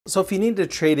So if you need to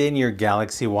trade in your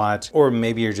Galaxy Watch, or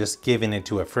maybe you're just giving it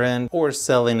to a friend or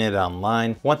selling it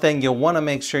online, one thing you'll want to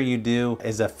make sure you do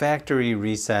is a factory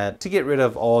reset to get rid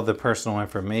of all the personal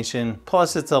information.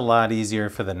 Plus it's a lot easier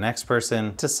for the next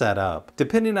person to set up.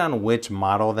 Depending on which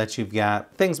model that you've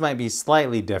got, things might be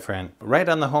slightly different. Right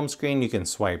on the home screen, you can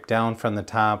swipe down from the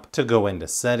top to go into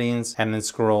settings and then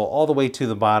scroll all the way to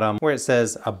the bottom where it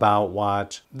says about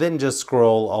watch. Then just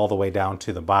scroll all the way down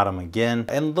to the bottom again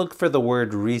and look for the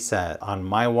word reset. On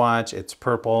my watch, it's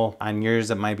purple. On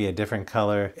yours, it might be a different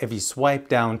color. If you swipe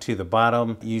down to the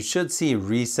bottom, you should see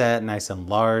reset nice and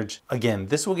large. Again,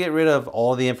 this will get rid of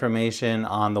all the information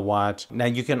on the watch. Now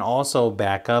you can also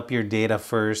back up your data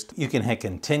first. You can hit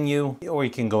continue, or you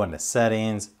can go into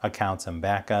settings, accounts and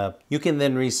backup. You can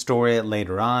then restore it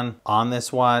later on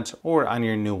this watch or on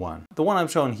your new one. The one I'm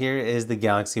showing here is the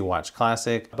Galaxy Watch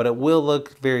Classic, but it will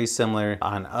look very similar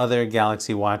on other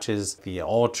Galaxy watches, the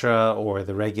Ultra or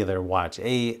the regular Watch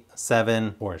 8,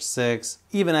 7, or 6.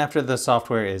 Even after the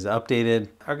software is updated,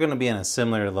 are going to be in a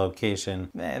similar location,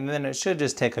 and then it should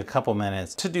just take a couple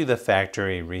minutes to do the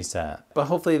factory reset. But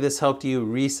hopefully this helped you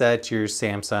reset your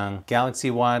Samsung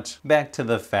Galaxy Watch back to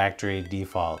the factory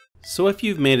default. So if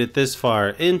you've made it this far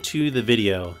into the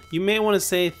video, you may want to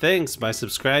say thanks by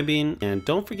subscribing, and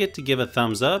don't forget to give a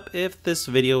thumbs up if this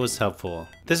video was helpful.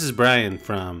 This is Brian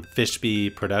from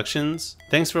Fishbee Productions.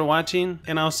 Thanks for watching,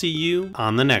 and I'll see you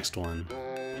on the next one.